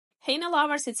Hey nail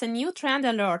lovers, it's a new trend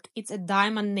alert. It's a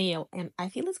diamond nail and I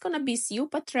feel it's gonna be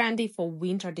super trendy for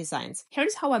winter designs.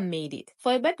 Here's how I made it.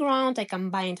 For a background, I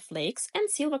combined flakes and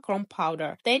silver chrome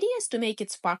powder. The idea is to make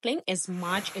it sparkling as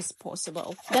much as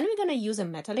possible. Then we're gonna use a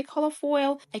metallic hollow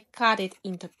foil. I cut it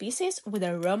into pieces with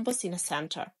a rhombus in the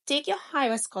center. Take your high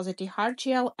viscosity hard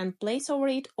gel and place over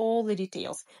it all the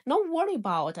details. Don't worry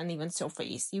about uneven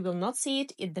surface. You will not see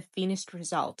it in the finished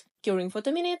result. Curing for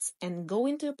 2 minutes and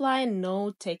going to apply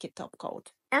no take it top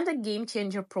coat. And a game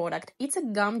changer product. It's a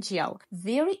gum gel.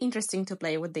 Very interesting to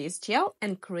play with this gel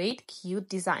and create cute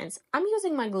designs. I'm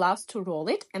using my gloves to roll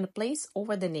it and place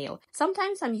over the nail.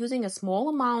 Sometimes I'm using a small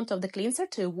amount of the cleanser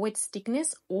to avoid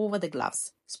stickness over the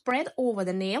gloves. Spread over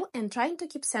the nail and trying to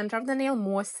keep center of the nail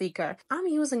more thicker. I'm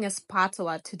using a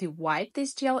spatula to divide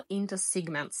this gel into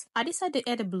segments. I decided to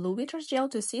add a blue bitters gel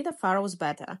to see the furrows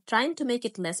better, trying to make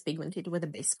it less pigmented with a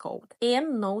base coat.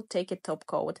 And no take it top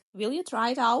coat. Will you try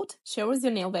it out? Share with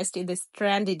your nail bestie this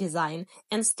trendy design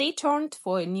and stay tuned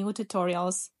for new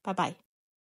tutorials. Bye bye.